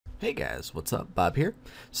Hey guys, what's up? Bob here.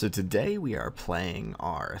 So today we are playing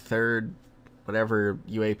our third whatever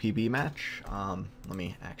UAPB match. Let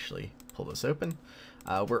me actually pull this open.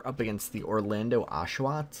 We're up against the Orlando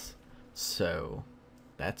Oshawotts, so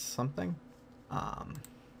that's something.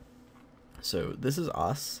 So this is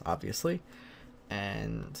us, obviously,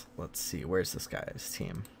 and let's see, where's this guy's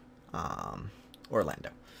team?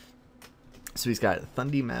 Orlando. So he's got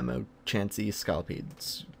Thundy, Mamo, Chansey,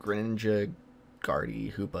 Scalpedes, Greninja,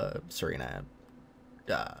 Guardy, Hoopa, Serena,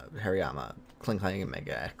 Hariyama, Kling Kling, and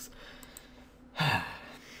Mega X.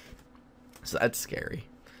 So that's scary.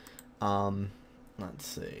 Let's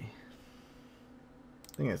see.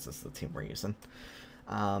 I think this is the team we're using.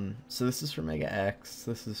 So this is for Mega X.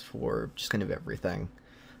 This is for just kind of everything.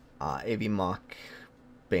 AV Mach,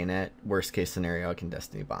 Bayonet, worst case scenario, I can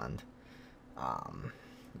Destiny Bond.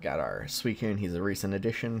 We got our Suicune, he's a recent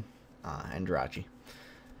addition, and Jirachi.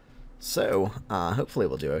 So, hopefully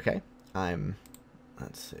we'll do okay.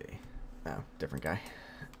 Let's see. Oh, different guy.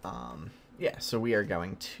 Yeah, so we are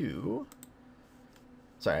going to...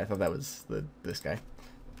 Sorry, I thought that was this guy.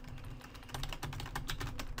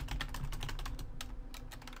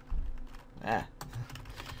 Ah.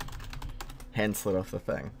 Hand slid off the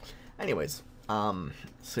thing. Anyways,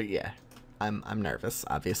 so yeah, I'm nervous,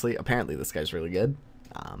 obviously. Apparently this guy's really good.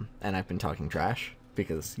 And I've been talking trash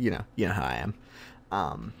because, you know how I am.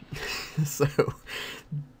 So,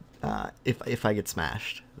 if I get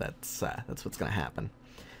smashed, that's what's gonna happen.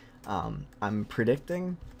 I'm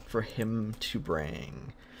predicting for him to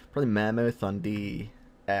bring probably Mamo, Thundy,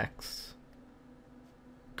 X,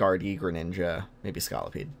 Guardy, Greninja, maybe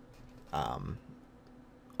Scalpede.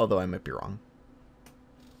 Although I might be wrong.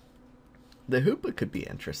 The Hoopa could be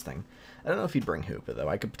interesting. I don't know if he'd bring Hoopa though.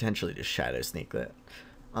 I could potentially just Shadow Sneak that,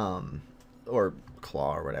 or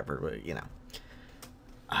Claw or whatever. But you know.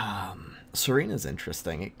 Serena's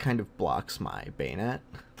interesting. It kind of blocks my Bayonet,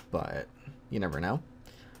 but you never know.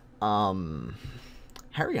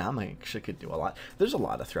 Hariyama actually could do a lot. There's a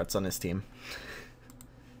lot of threats on his team,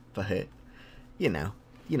 but you know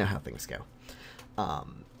how things go.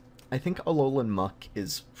 I think Alolan Muck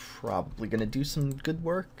is probably gonna do some good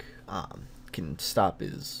work. Can stop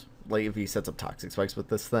his, like, if he sets up Toxic Spikes with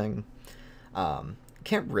this thing.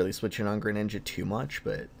 Can't really switch in on Greninja too much,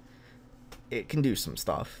 but it can do some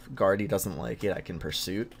stuff. Guardy doesn't like it. I can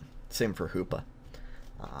Pursuit. Same for Hoopa.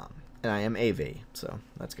 And I am AV, so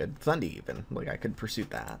that's good. Thundy even. Like, I could Pursuit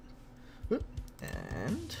that. Whoop.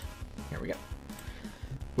 And here we go.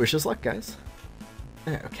 Wish us luck, guys.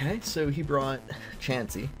 Okay, so he brought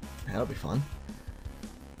Chansey. That'll be fun.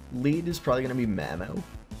 Lead is probably going to be Mamo.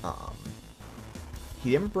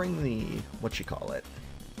 He didn't bring the... whatchamacallit.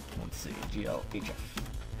 Let's see. GLHF.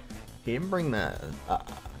 He didn't bring the...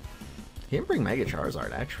 he didn't bring Mega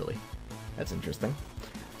Charizard, actually. That's interesting.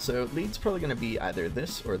 So, lead's probably going to be either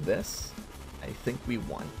this or this. I think we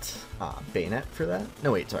want Bayonet for that.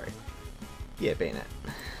 No, wait, sorry. Yeah, Bayonet.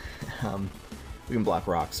 We can block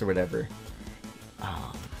rocks or whatever.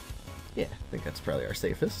 Yeah, I think that's probably our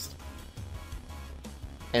safest.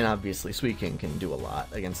 And obviously, Suicune can do a lot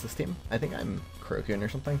against this team. I think I'm Crocune or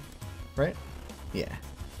something, right? Yeah.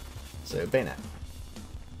 So, Bayonet.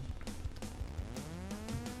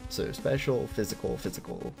 So special, physical,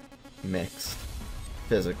 mixed,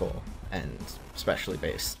 physical, and specially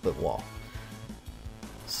based, but wall.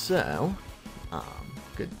 So,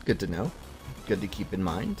 good to know. Good to keep in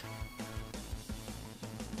mind.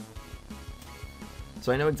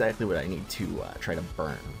 So I know exactly what I need to try to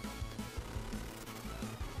burn.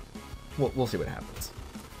 We'll see what happens.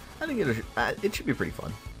 I think it should be pretty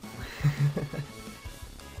fun.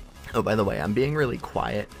 Oh, by the way, I'm being really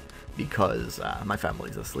quiet because my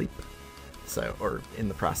family's asleep, so, or in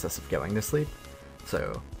the process of going to sleep,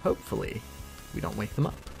 so hopefully we don't wake them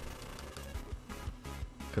up,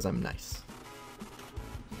 because I'm nice.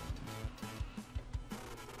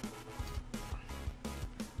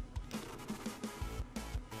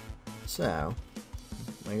 So,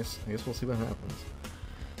 I guess we'll see what happens.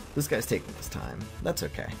 This guy's taking his time. That's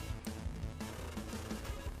okay.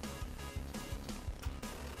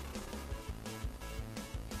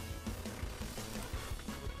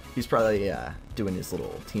 He's probably doing his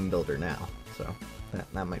little team builder now, so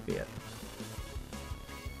that might be it.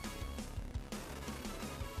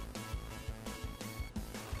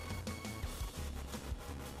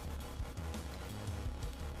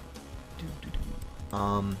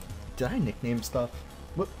 Did I nickname stuff?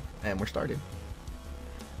 Whoop, and we're started.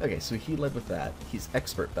 Okay, so he led with that. He's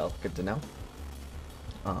Expert Belt, good to know.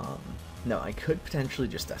 No, I could potentially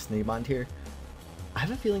just Destiny Bond here. I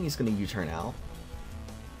have a feeling he's going to U-turn out.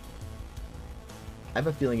 I have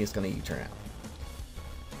a feeling he's going to U-turn out.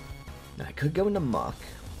 Now, I could go into Muck,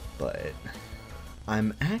 but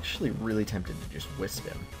I'm actually really tempted to just Wisp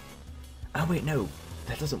him. Oh wait, no,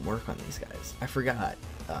 that doesn't work on these guys. I forgot.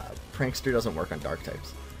 Prankster doesn't work on Dark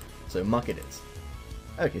types. So Muck it is.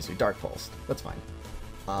 Okay, so Dark Pulse. That's fine.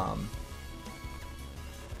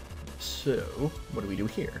 So, what do we do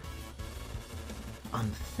here? I'm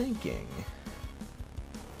thinking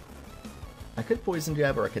I could Poison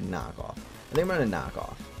Jab or I could Knock Off. I think I'm going to Knock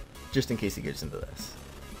Off, just in case he goes into this,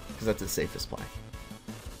 because that's the safest play.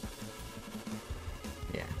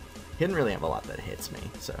 Yeah, he didn't really have a lot that hits me,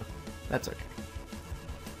 so that's okay.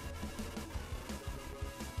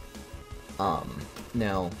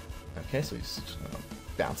 Now, okay, so he's just going to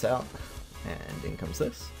bounce out, and in comes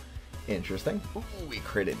this. Interesting. Ooh, we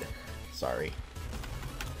critted. Sorry.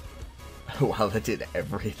 Wow, that did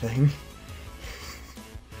everything.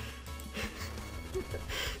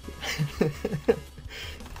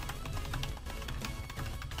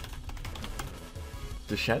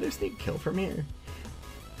 Does Shadow Sneak kill from here?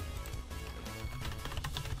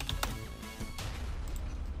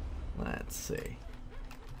 Let's see.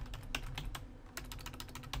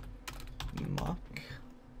 Muck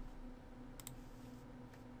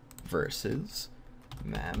versus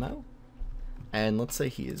Mamo. And let's say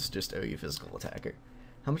he is just OU physical attacker.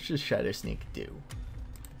 How much does Shadow Sneak do?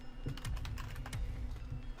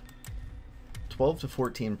 12 to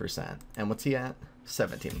 14%. And what's he at?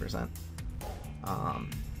 17%.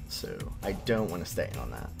 So I don't want to stay in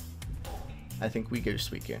on that. I think we go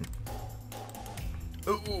Suicune.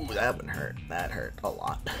 Ooh, that one hurt. That hurt a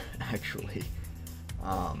lot, actually.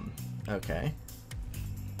 Okay.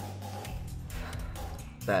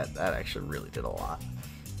 That actually really did a lot.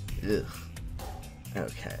 Ugh.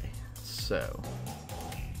 Okay, so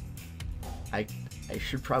I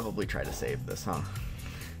should probably try to save this, huh?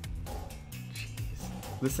 Jeez,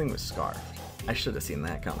 this thing was scarfed. I should have seen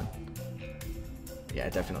that coming. Yeah, I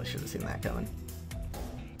definitely should have seen that coming.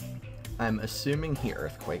 I'm assuming he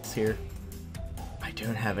Earthquakes here. I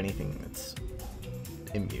don't have anything that's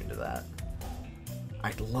immune to that.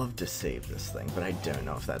 I'd love to save this thing, but I don't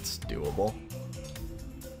know if that's doable.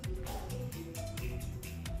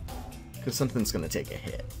 Because something's going to take a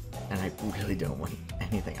hit, and I really don't want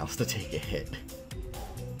anything else to take a hit.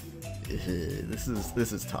 This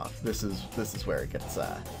is tough. This is where it gets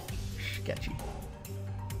sketchy.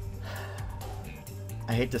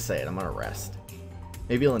 I hate to say it, I'm gonna rest.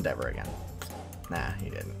 Maybe he'll Endeavor again. Nah, he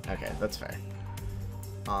didn't. Okay, that's fair.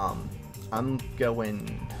 I'm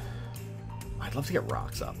going. I'd love to get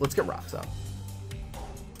Rocks up. Let's get Rocks up.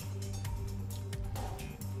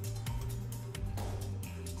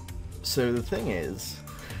 So the thing is,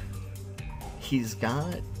 he's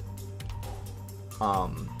got I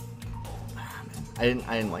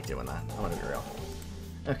didn't like doing that. I want to be real.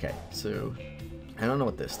 Okay, so I don't know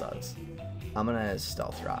what this does. I'm gonna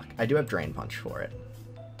Stealth Rock. I do have Drain Punch for it.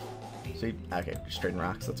 So okay, just Drain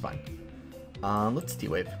Rocks. That's fine. Let's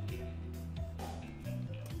D-Wave.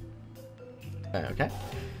 Okay,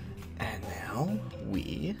 and now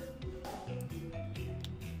we,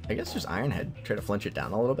 I guess, just Iron Head. Try to flinch it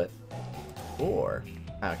down a little bit. Or,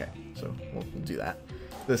 okay, so we'll do that.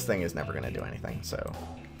 This thing is never going to do anything, so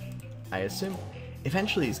I assume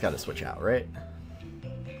eventually he's got to switch out, right?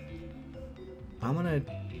 I'm going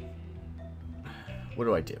to, what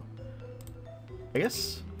do I do? I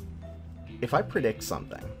guess if I predict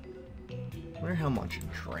something, I wonder how much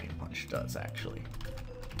Drain Punch does, actually.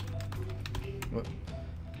 What?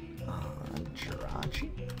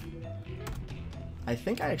 Jirachi? I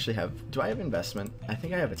think I actually have, do I have Investment? I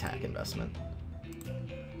think I have Attack Investment.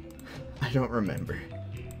 I don't remember.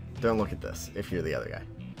 Don't look at this if you're the other guy.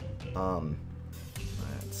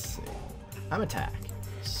 Let's see. I'm Attack.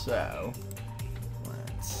 So,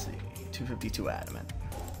 let's see. 252 Adamant.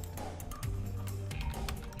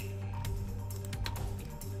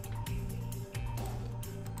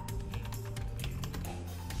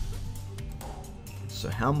 So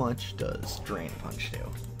how much does Drain Punch do?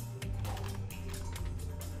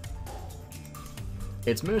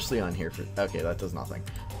 It's mostly on here for, okay, that does nothing.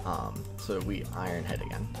 So we Iron Head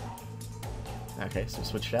again. Okay, so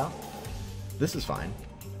switch it out. This is fine.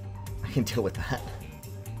 I can deal with that.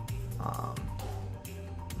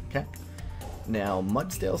 Okay. Now,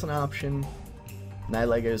 Mudstale's an option.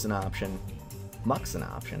 Nilego's an option. Muck's an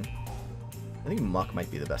option. I think Muck might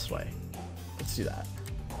be the best way. Let's do that.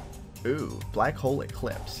 Ooh, Black Hole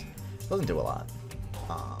Eclipse. Doesn't do a lot.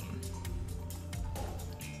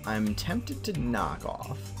 I'm tempted to Knock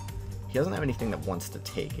Off. He doesn't have anything that wants to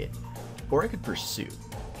take it. Or I could Pursuit.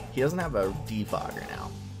 He doesn't have a Defogger now.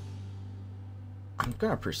 I'm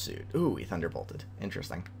gonna Pursuit. Ooh, he Thunderbolted.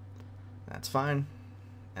 Interesting. That's fine.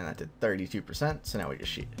 And that did 32%, so now we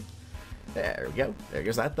just shoot. There we go. There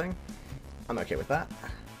goes that thing. I'm okay with that.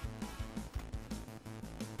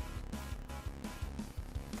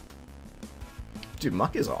 Dude,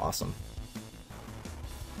 Muck is awesome.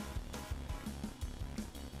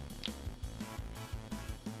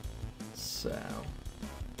 So,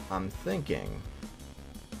 I'm thinking...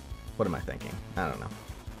 What am I thinking? I don't know.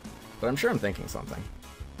 But I'm sure I'm thinking something.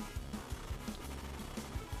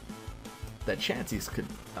 That Chanseys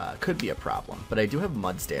could be a problem, but I do have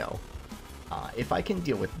Mudsdale. If I can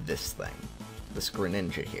deal with this thing, this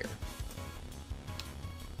Greninja here,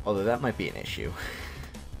 although that might be an issue.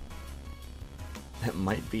 That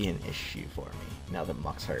might be an issue for me now that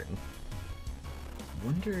Muck's hurting.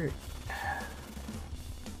 Wonder.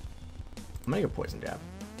 I'm gonna go Poison Jab.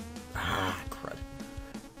 Ah, crud.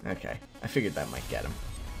 Okay, I figured that might get him.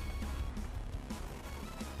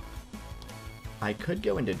 I could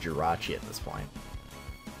go into Jirachi at this point.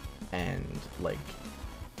 And, like...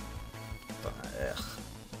 ugh.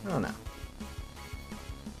 I don't know.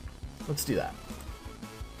 Let's do that.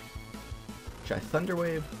 Should I Thunder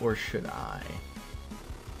Wave, or should I...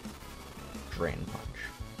 Drain Punch?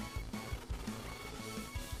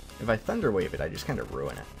 If I Thunder Wave it, I just kind of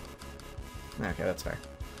ruin it. Okay, that's fair.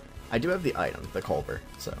 I do have the item, the Culver,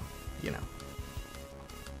 so, you know.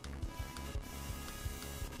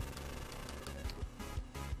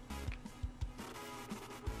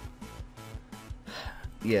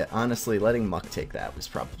 Yeah, honestly, letting Muck take that was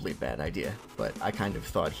probably a bad idea, but I kind of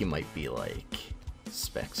thought he might be, like,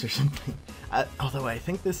 Specs or something. Although I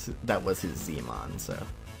think that was his Zmon, so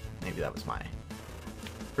maybe that was my...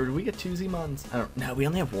 Or did we get 2 Zmons? I don't... No, we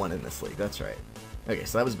only have 1 in this league, that's right. Okay,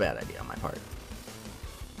 so that was a bad idea on my part.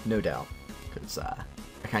 No doubt, because I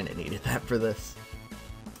kind of needed that for this.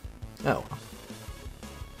 Oh.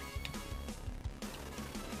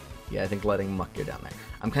 Yeah, I think letting Muck go down there.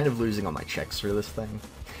 I'm kind of losing all my checks for this thing.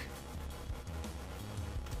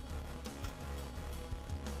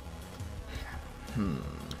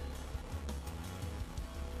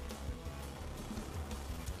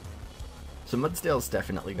 So Mudsdale's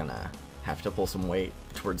definitely gonna have to pull some weight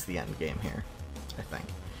towards the end game here, I think.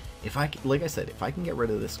 If I, like I said, if I can get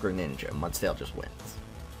rid of this Greninja, Mudsdale just wins.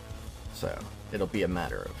 So it'll be a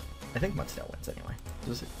matter of, I think Mudsdale wins anyway.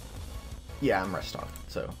 Does it? Yeah, I'm rest off,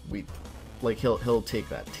 so we, like, he'll take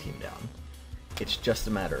that team down. It's just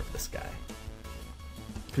a matter of this guy,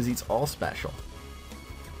 because he's all special.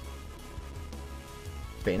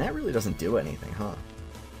 Bayonet really doesn't do anything, huh?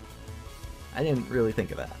 I didn't really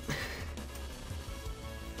think of that.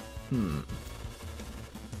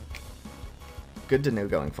 Good to know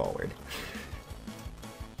going forward.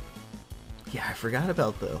 Yeah, I forgot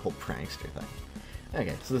about the whole prankster thing.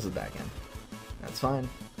 Okay, so this is back in. That's fine.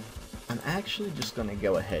 I'm actually just gonna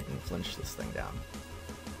go ahead and flinch this thing down.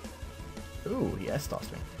 Ooh, he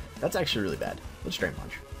S-tossed me. That's actually really bad. Let's Drain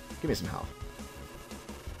Punch. Give me some health.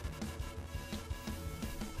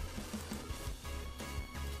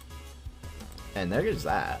 And there goes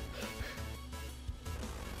that.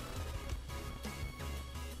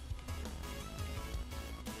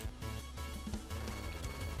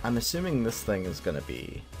 I'm assuming this thing is gonna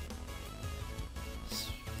be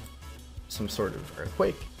some sort of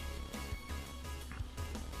earthquake.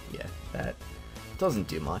 Yeah, that doesn't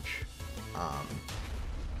do much.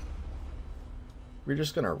 We're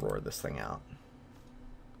just gonna roar this thing out.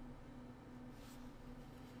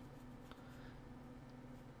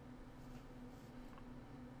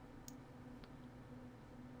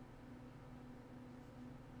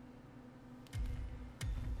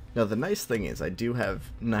 Now the nice thing is I do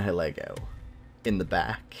have Nihilego in the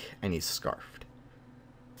back, and he's scarfed.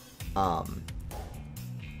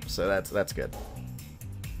 So that's good.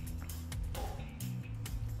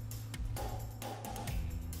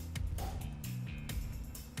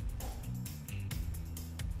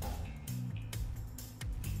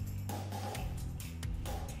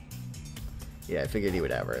 Yeah, I figured he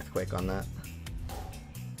would have Earthquake on that.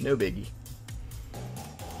 No biggie.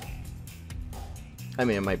 I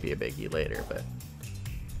mean, it might be a biggie later, but...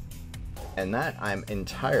 And that I'm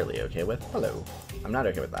entirely okay with. Hello. I'm not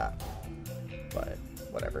okay with that. But,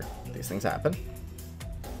 whatever. These things happen.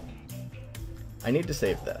 I need to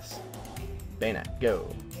save this. Bayonet,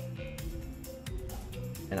 go.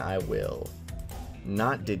 And I will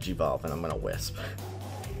not Digivolve, and I'm gonna Wisp.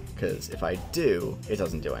 Because if I do, it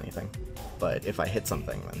doesn't do anything. But if I hit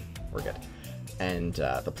something, then we're good. And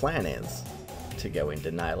the plan is to go into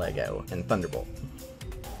Nihilego and Thunderbolt.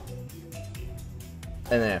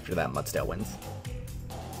 And then after that, Mudsdale wins.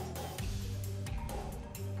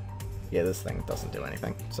 Yeah, this thing doesn't do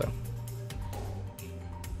anything, so.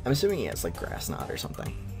 I'm assuming he has, like, grass knot or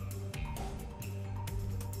something.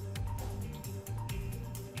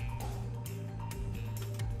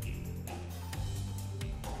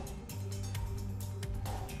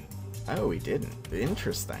 Oh, he didn't.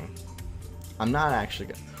 Interesting. I'm not actually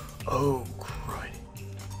gonna... Oh, crud.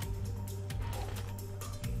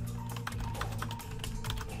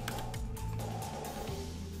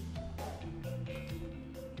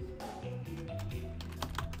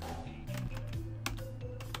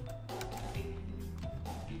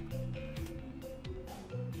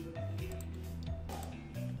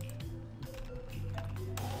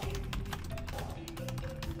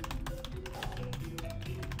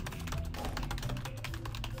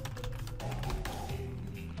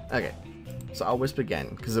 Okay, so I'll wisp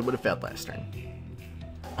again, because it would have failed last turn.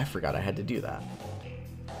 I forgot I had to do that.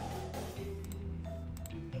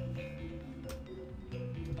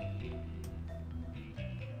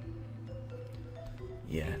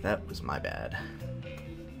 Yeah, that was my bad.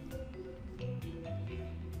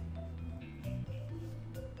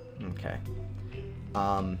 Okay.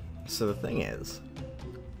 So the thing is,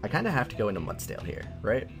 I kind of have to go into Mudstale here,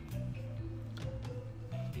 right?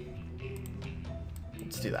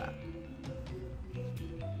 Let's do that.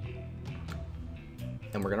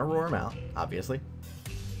 And we're gonna roar him out, obviously.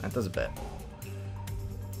 That does a bit.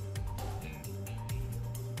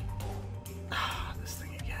 This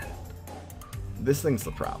thing again. This thing's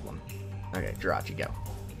the problem. Okay, Jirachi, go.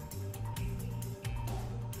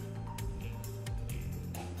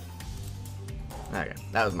 Okay,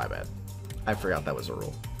 that was my bad. I forgot that was a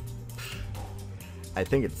rule. I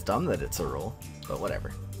think it's dumb that it's a rule, but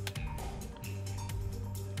whatever.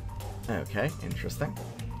 Okay, interesting.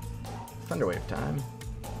 Thunderwave time.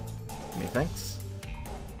 Methinks.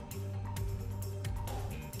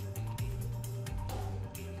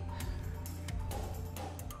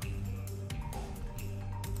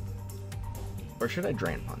 Or should I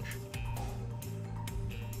Drain Punch?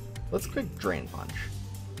 Let's quick Drain Punch.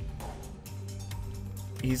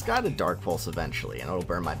 He's got a Dark Pulse eventually, and it'll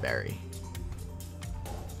burn my berry.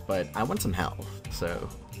 But I want some health, so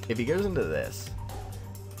if he goes into this,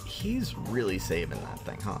 he's really saving that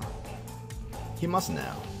thing, huh? He must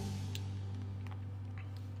know.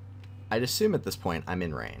 I'd assume at this point I'm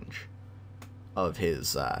in range of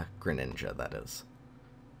his Greninja, that is.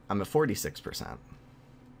 I'm at 46%.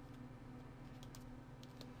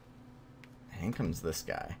 And in comes this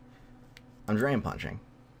guy. I'm Drain Punching.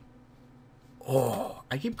 Oh,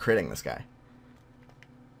 I keep critting this guy.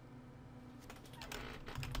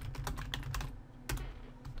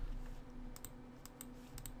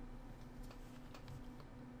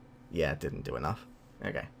 Yeah, it didn't do enough.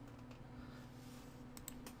 Okay.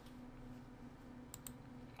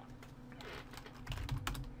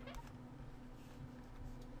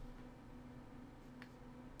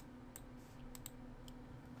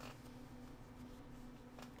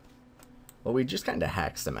 Well, we just kind of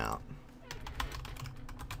hacked him out.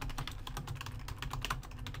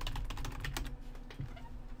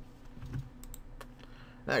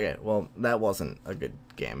 Okay, well, that wasn't a good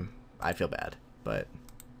game. I feel bad, but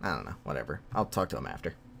I don't know, whatever. I'll talk to him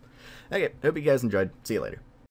after. Okay, hope you guys enjoyed. See you later.